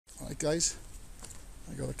guys,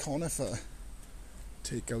 I got a Conifer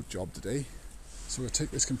take out job today, so I'll take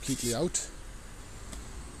this completely out.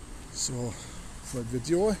 So for a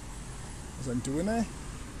video as I'm doing it,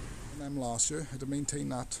 and last year I had to maintain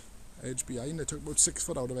that edge behind. I took about 6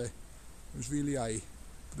 foot out of it. It was really high,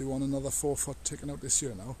 but they want another 4 foot taken out this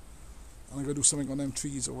year now, and I'm going to do something on them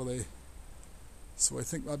trees over there. So I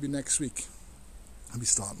think that'll be next week. I'll be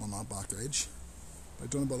starting on that back edge. But I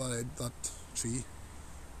don't know about that tree.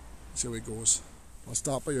 See how it goes. I'll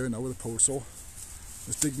start by here now with a pole saw.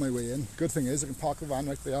 Just dig my way in. Good thing is I can park the van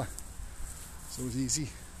right there, so it's easy.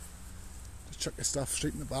 Just chuck the stuff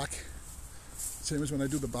straight in the back. Same as when I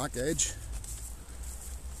do the back edge.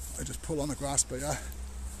 I just pull on the grass by here.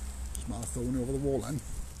 Just marathon over the wall then.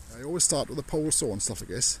 I always start with a pole saw and stuff like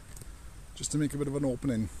this, just to make a bit of an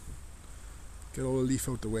opening. Get all the leaf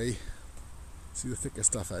out the way. See the thicker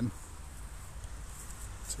stuff in.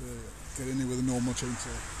 To get in there with a normal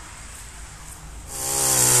chainsaw.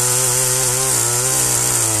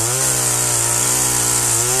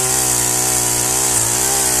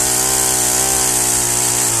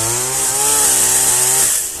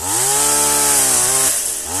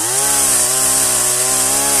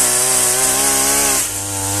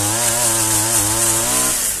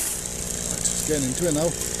 Getting into it now,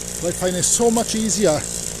 but I find it so much easier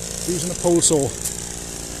using a pole saw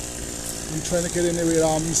than trying to get in there with your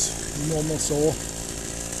arms, normal saw.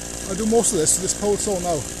 I do most of this with this pole saw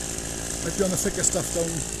now. Might be on the thicker stuff down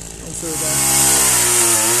further.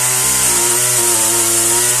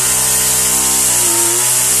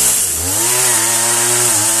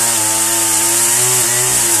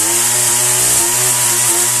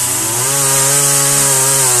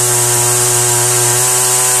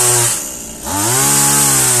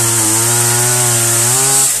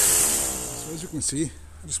 See,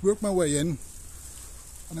 I just work my way in, and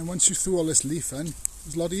then once you throw all this leaf in,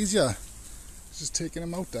 it's a lot easier. It's just taking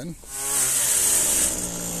them out then.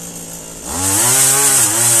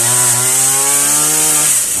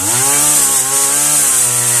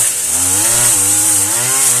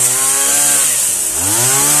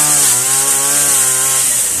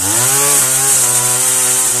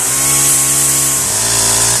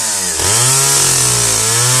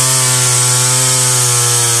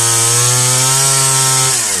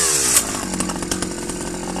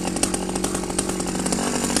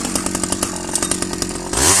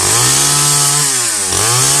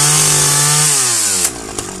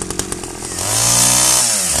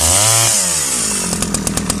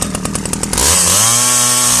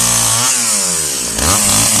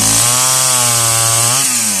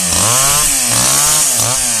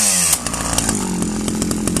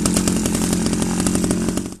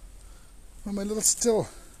 My little still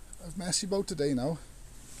I've messy about today now,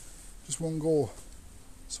 just won't go,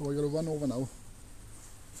 so I got to run over now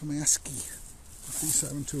for my esky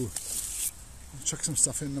 372. I'll chuck some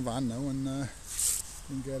stuff in the van now and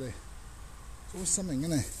get it. It's always something,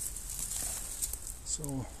 isn't it? So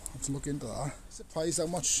I have to look into that. Surprised how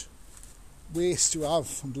much waste you have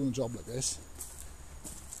from doing a job like this.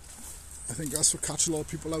 I think that's what catch a lot of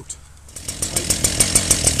people out.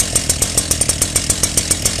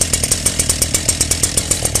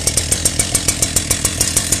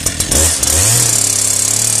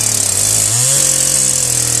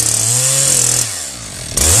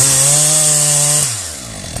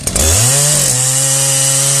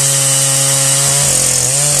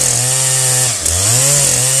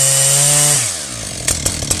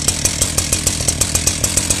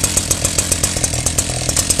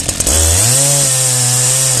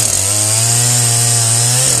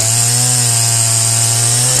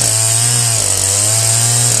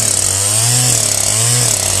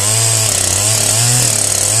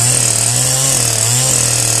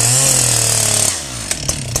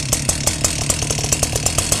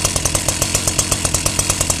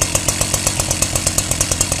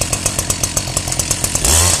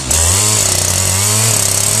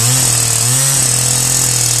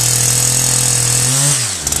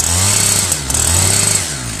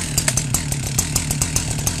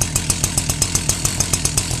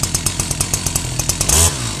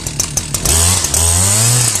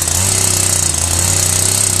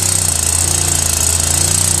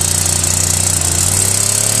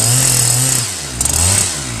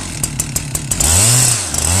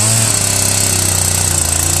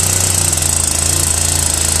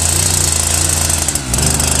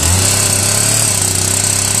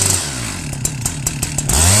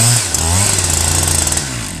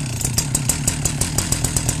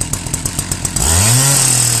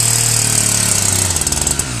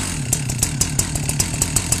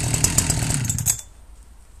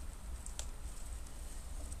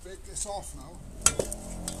 break this off now.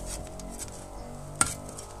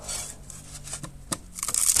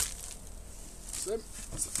 So,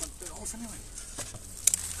 that's the front bit off anyway.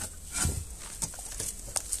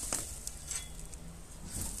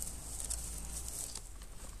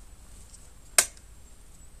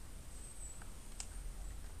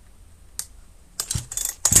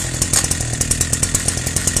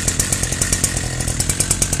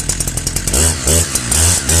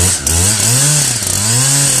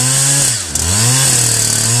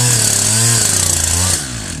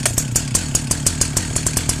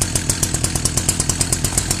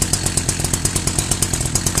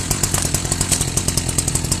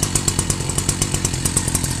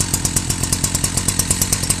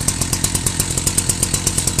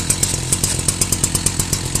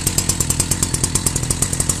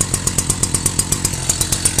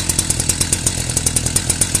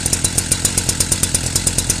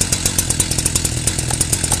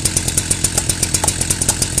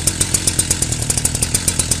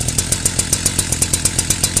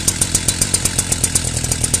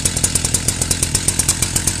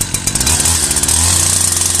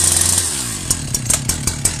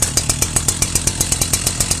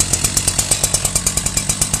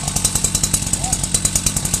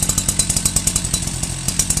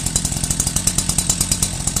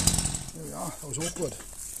 That was awkward.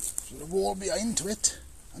 So the wall behind to it,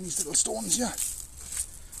 and these little stones here.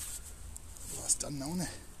 Well, that's done now, isn't it?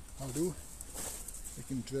 That'll do. We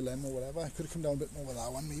can drill them or whatever. I could have come down a bit more with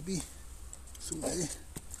that one, maybe. Through there.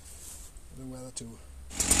 I don't know whether to.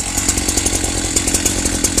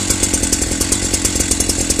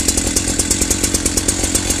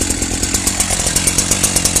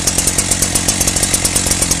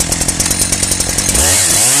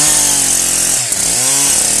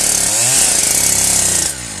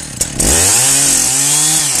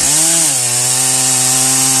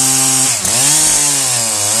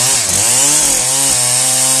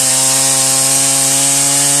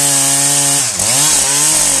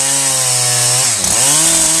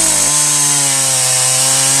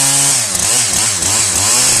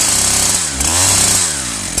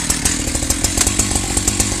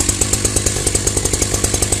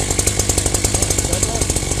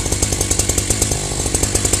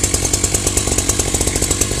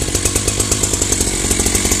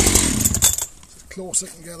 Close I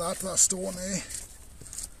can get that stone there.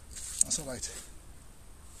 That's alright.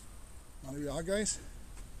 There we are, guys.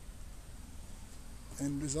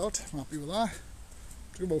 End result. I'm happy with that.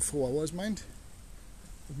 Took about 4 hours, mind.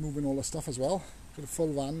 With moving all the stuff as well. Got a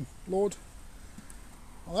full van load.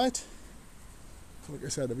 Alright. So like I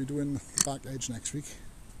said, I'll be doing the back edge next week.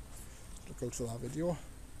 Look out for that video.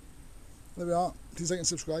 There we are. Please like and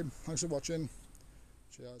subscribe. Thanks for watching.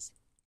 Cheers.